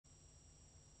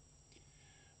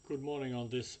Good morning on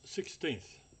this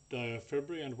 16th day of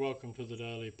February, and welcome to the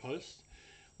Daily Post,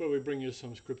 where we bring you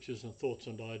some scriptures and thoughts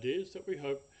and ideas that we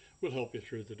hope will help you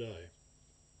through the day.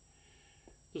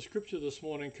 The scripture this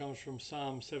morning comes from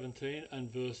Psalm 17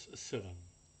 and verse 7.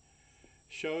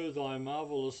 Show thy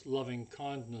marvellous loving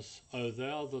kindness, O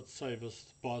thou that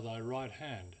savest by thy right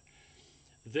hand,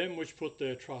 them which put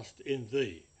their trust in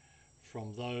thee,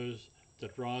 from those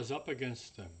that rise up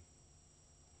against them.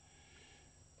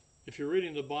 If you're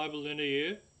reading the Bible in a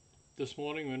year, this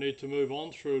morning we need to move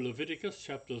on through Leviticus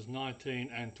chapters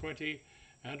 19 and 20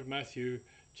 and Matthew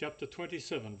chapter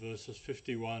 27 verses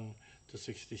 51 to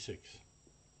 66.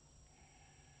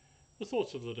 The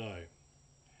thoughts of the day.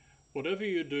 Whatever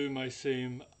you do may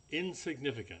seem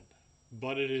insignificant,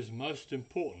 but it is most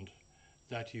important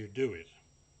that you do it.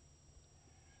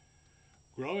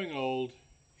 Growing old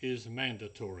is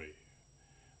mandatory.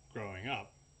 Growing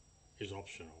up is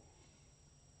optional.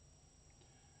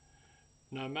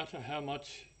 No matter how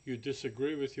much you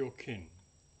disagree with your kin,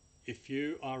 if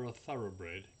you are a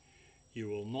thoroughbred, you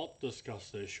will not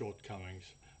discuss their shortcomings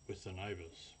with the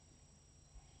neighbours.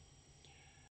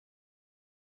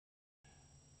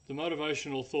 The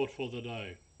motivational thought for the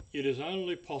day. It is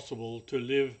only possible to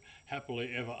live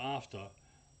happily ever after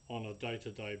on a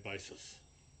day-to-day basis.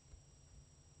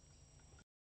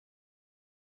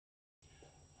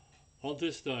 On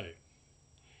this day,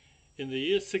 in the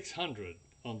year 600,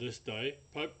 on this day,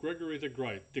 Pope Gregory the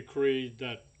Great decreed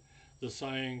that the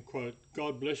saying, quote,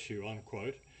 "God bless you,"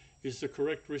 unquote, is the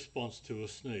correct response to a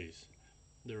sneeze.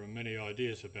 There are many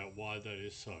ideas about why that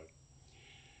is so.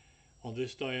 On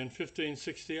this day in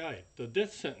 1568, the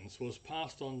death sentence was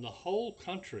passed on the whole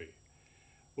country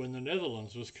when the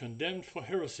Netherlands was condemned for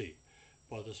heresy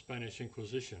by the Spanish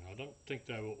Inquisition. I don't think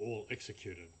they were all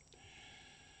executed.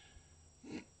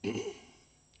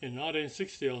 In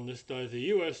 1960, on this day, the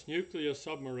US nuclear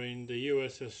submarine, the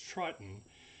USS Triton,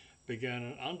 began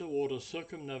an underwater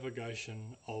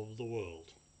circumnavigation of the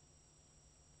world.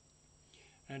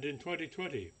 And in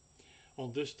 2020,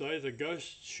 on this day, the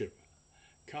ghost ship,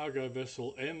 cargo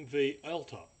vessel MV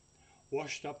Alta,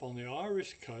 washed up on the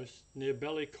Irish coast near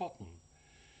Ballycotton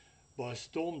by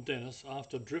Storm Dennis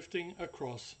after drifting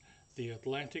across the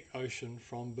Atlantic Ocean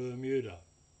from Bermuda.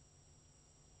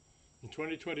 In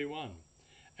 2021,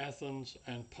 Athens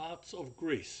and parts of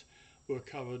Greece were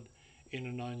covered in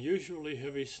an unusually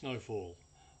heavy snowfall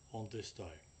on this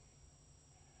day.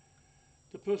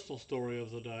 The personal story of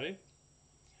the day.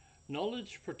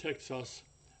 Knowledge protects us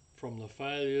from the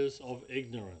failures of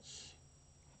ignorance.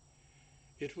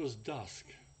 It was dusk.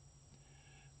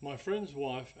 My friend's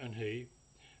wife and he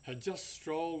had just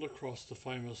strolled across the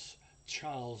famous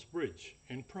Charles Bridge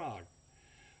in Prague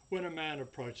when a man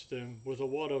approached them with a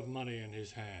wad of money in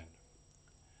his hand.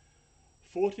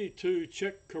 42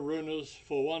 Czech korunas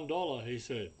for $1, he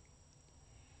said.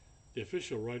 The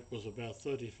official rate was about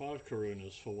 35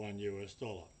 korunas for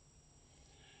 $1.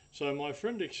 So my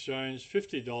friend exchanged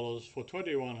 $50 for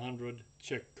 2,100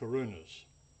 Czech korunas.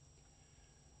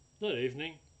 That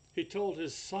evening, he told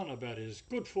his son about his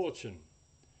good fortune.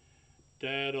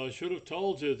 "Dad, I should have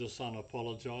told you," the son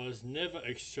apologised. "Never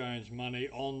exchange money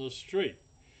on the street."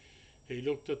 He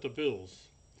looked at the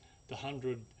bills. The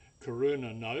 100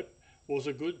 koruna note was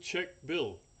a good Czech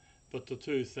bill, but the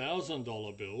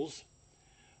 $2,000 bills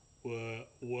were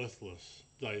worthless.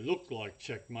 They looked like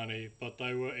Czech money, but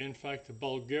they were in fact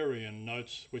Bulgarian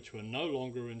notes which were no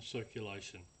longer in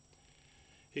circulation.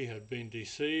 He had been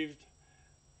deceived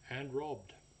and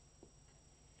robbed.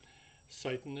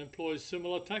 Satan employs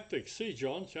similar tactics. See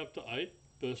John chapter 8,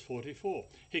 verse 44.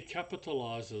 He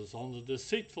capitalizes on the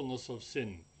deceitfulness of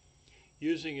sin,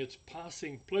 using its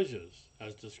passing pleasures,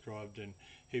 as described in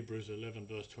Hebrews 11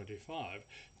 verse 25,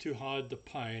 to hide the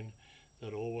pain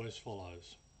that always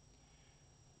follows.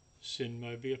 Sin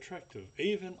may be attractive,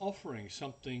 even offering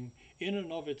something in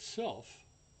and of itself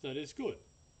that is good,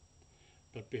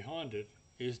 but behind it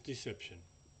is deception.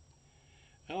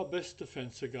 Our best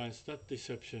defense against that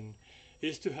deception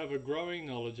is to have a growing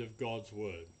knowledge of God's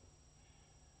word.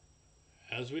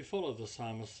 As we follow the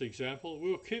psalmist's example,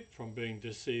 we'll keep from being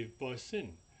deceived by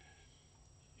sin.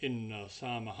 In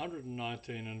Psalm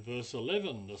 119 and verse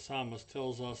 11, the psalmist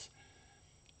tells us,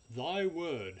 "Thy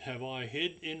word have I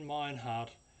hid in mine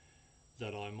heart,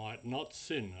 that I might not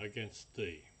sin against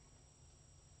thee."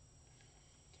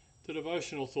 The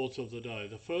devotional thoughts of the day.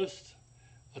 The first,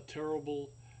 a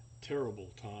terrible,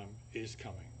 terrible time is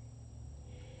coming.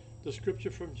 The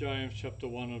scripture from James chapter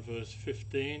 1 and verse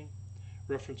 15,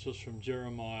 references from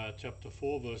Jeremiah chapter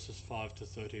 4 verses 5 to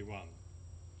 31.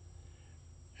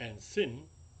 And sin,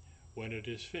 when it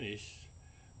is finished,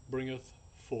 bringeth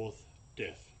forth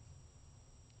death.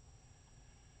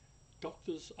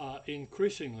 Doctors are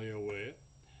increasingly aware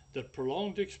that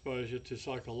prolonged exposure to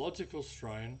psychological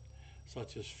strain,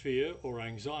 such as fear or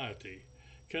anxiety,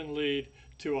 can lead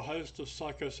to a host of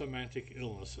psychosomatic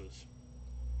illnesses.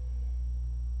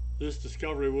 This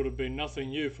discovery would have been nothing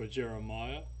new for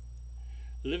Jeremiah.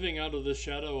 Living under the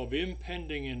shadow of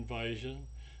impending invasion,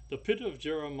 the pit of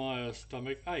Jeremiah's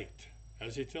stomach ached,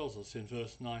 as he tells us in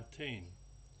verse 19.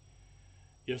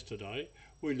 Yesterday,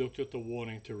 we looked at the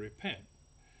warning to repent.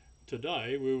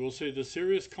 Today, we will see the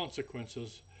serious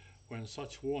consequences when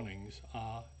such warnings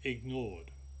are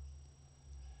ignored.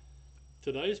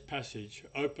 Today's passage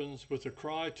opens with a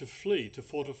cry to flee to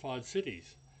fortified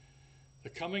cities. The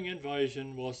coming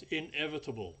invasion was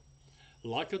inevitable.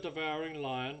 Like a devouring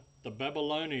lion, the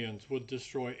Babylonians would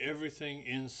destroy everything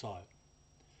in sight.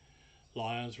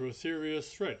 Lions were a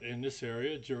serious threat in this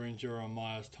area during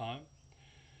Jeremiah's time,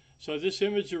 so this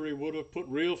imagery would have put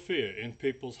real fear in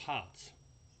people's hearts.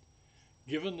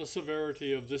 Given the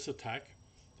severity of this attack,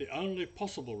 the only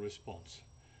possible response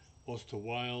was to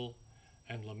wail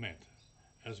and lament,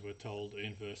 as we're told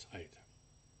in verse 8.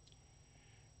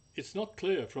 It's not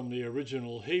clear from the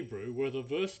original Hebrew whether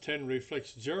verse 10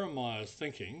 reflects Jeremiah's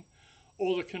thinking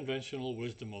or the conventional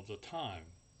wisdom of the time.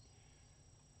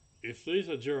 If these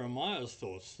are Jeremiah's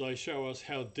thoughts, they show us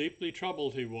how deeply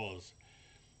troubled he was.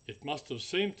 It must have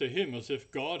seemed to him as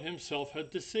if God himself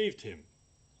had deceived him.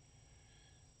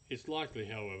 It's likely,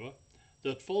 however,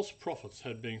 that false prophets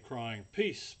had been crying,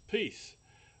 "Peace, peace,"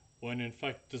 when in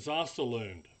fact disaster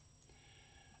loomed.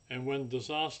 And when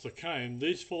disaster came,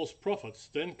 these false prophets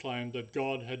then claimed that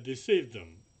God had deceived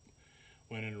them,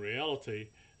 when in reality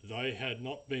they had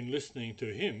not been listening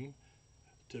to him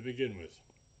to begin with.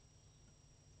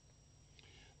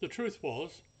 The truth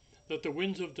was that the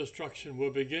winds of destruction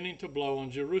were beginning to blow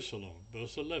on Jerusalem,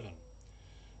 verse 11.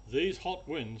 These hot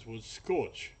winds would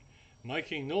scorch,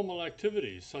 making normal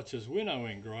activities such as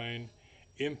winnowing grain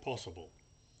impossible.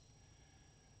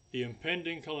 The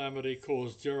impending calamity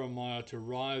caused Jeremiah to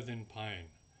writhe in pain.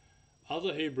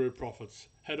 Other Hebrew prophets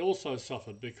had also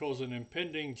suffered because of an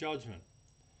impending judgment.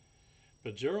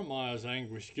 But Jeremiah's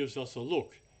anguish gives us a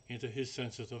look into his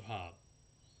sensitive heart.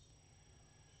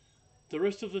 The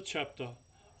rest of the chapter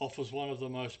offers one of the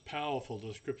most powerful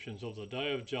descriptions of the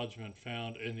day of judgment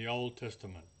found in the Old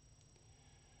Testament.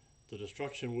 The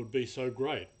destruction would be so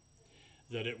great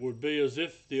that it would be as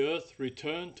if the earth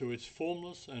returned to its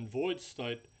formless and void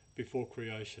state before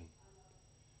creation.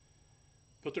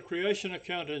 But the creation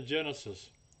account in Genesis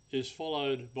is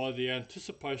followed by the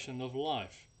anticipation of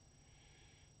life.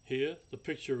 Here the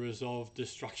picture is of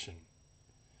destruction.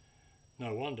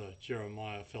 No wonder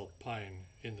Jeremiah felt pain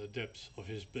in the depths of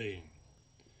his being.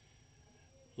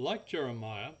 Like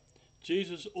Jeremiah,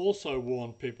 Jesus also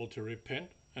warned people to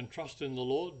repent and trust in the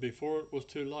Lord before it was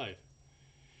too late.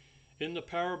 In the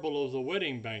parable of the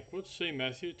wedding banquet, see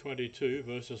Matthew 22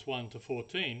 verses 1 to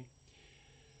 14,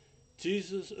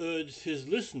 Jesus urged his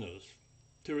listeners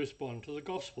to respond to the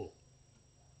gospel.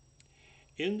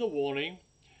 In the warning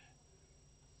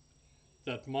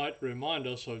that might remind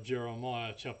us of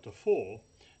Jeremiah chapter 4,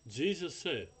 Jesus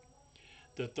said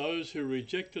that those who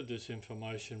rejected this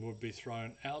information would be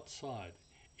thrown outside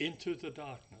into the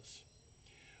darkness,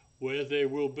 where there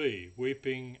will be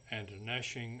weeping and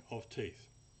gnashing of teeth.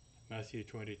 Matthew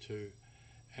 22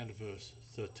 and verse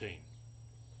 13.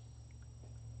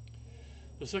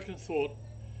 The second thought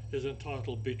is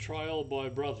entitled Betrayal by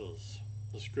Brothers.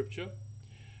 The scripture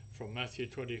from Matthew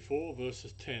 24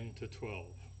 verses 10 to 12.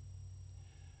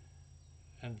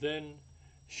 And then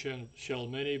shall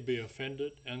many be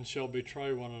offended, and shall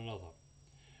betray one another,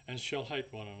 and shall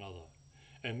hate one another.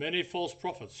 And many false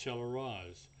prophets shall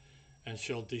arise, and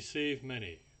shall deceive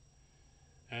many.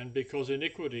 And because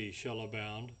iniquity shall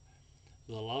abound,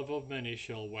 the love of many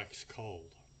shall wax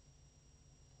cold.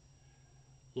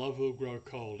 Love will grow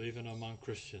cold even among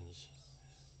Christians,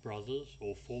 brothers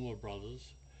or former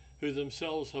brothers, who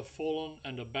themselves have fallen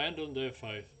and abandoned their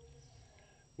faith,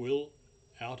 will,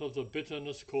 out of the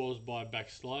bitterness caused by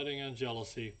backsliding and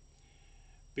jealousy,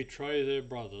 betray their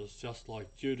brothers just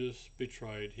like Judas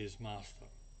betrayed his master.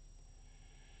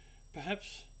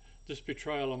 Perhaps this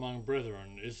betrayal among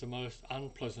brethren is the most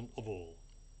unpleasant of all.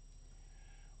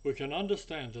 We can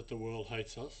understand that the world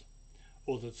hates us,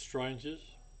 or that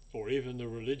strangers, or even the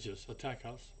religious, attack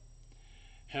us.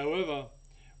 However,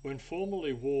 when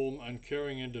formerly warm and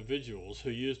caring individuals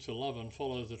who used to love and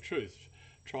follow the truth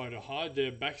try to hide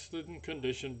their backslidden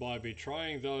condition by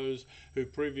betraying those who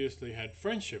previously had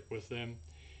friendship with them,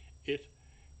 it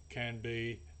can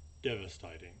be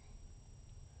devastating.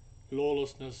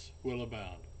 Lawlessness will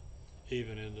abound,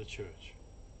 even in the church.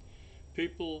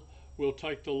 People will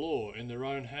take the law in their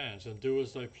own hands and do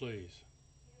as they please.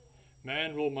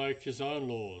 Man will make his own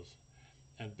laws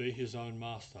and be his own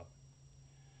master.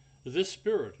 This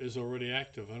spirit is already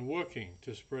active and working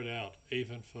to spread out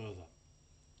even further.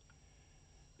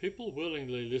 People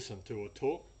willingly listen to a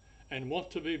talk and want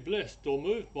to be blessed or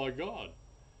moved by God,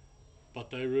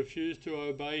 but they refuse to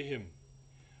obey him.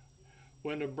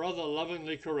 When a brother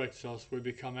lovingly corrects us, we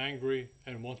become angry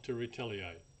and want to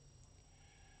retaliate.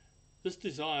 This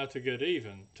desire to get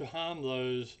even, to harm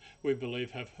those we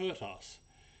believe have hurt us,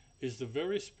 is the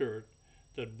very spirit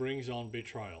that brings on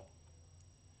betrayal.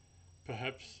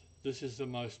 Perhaps this is the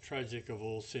most tragic of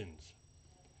all sins.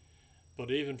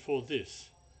 But even for this,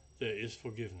 there is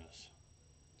forgiveness.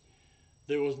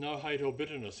 There was no hate or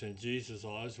bitterness in Jesus'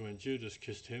 eyes when Judas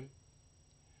kissed him.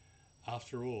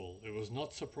 After all, it was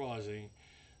not surprising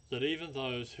that even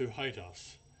those who hate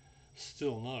us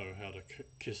still know how to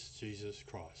kiss Jesus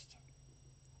Christ.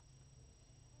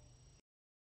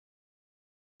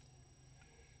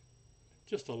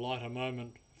 Just a lighter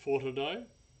moment for today.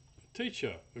 A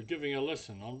teacher was giving a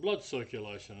lesson on blood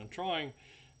circulation, and trying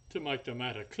to make the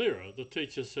matter clearer, the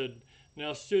teacher said,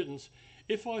 "Now students,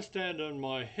 if I stand on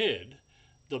my head,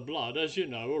 the blood, as you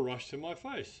know, will rush to my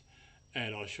face,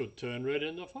 and I should turn red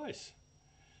in the face.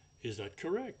 Is that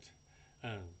correct?"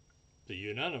 And the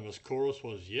unanimous chorus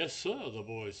was, "Yes, sir," the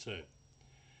boys said.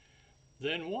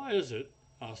 "Then why is it,"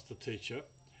 asked the teacher,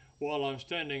 "while I'm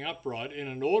standing upright in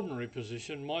an ordinary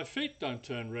position, my feet don't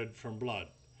turn red from blood?"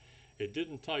 It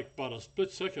didn't take but a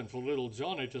split second for little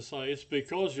Johnny to say, "It's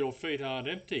because your feet aren't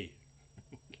empty."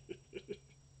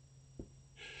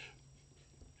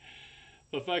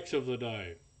 The facts of the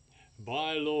day.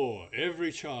 By law,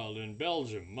 every child in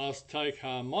Belgium must take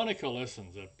harmonica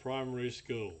lessons at primary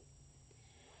school.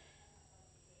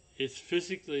 It's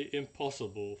physically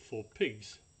impossible for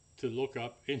pigs to look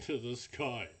up into the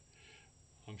sky.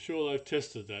 I'm sure they've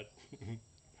tested that.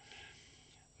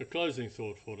 A closing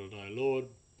thought for today. Lord,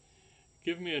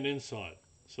 give me an insight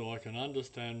so I can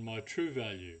understand my true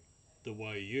value the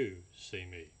way you see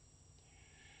me.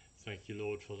 Thank you,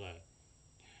 Lord, for that.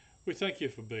 We thank you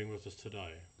for being with us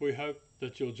today. We hope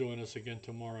that you'll join us again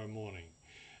tomorrow morning,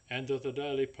 and that the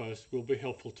daily post will be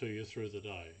helpful to you through the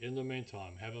day. In the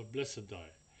meantime, have a blessed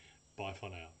day. Bye for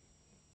now.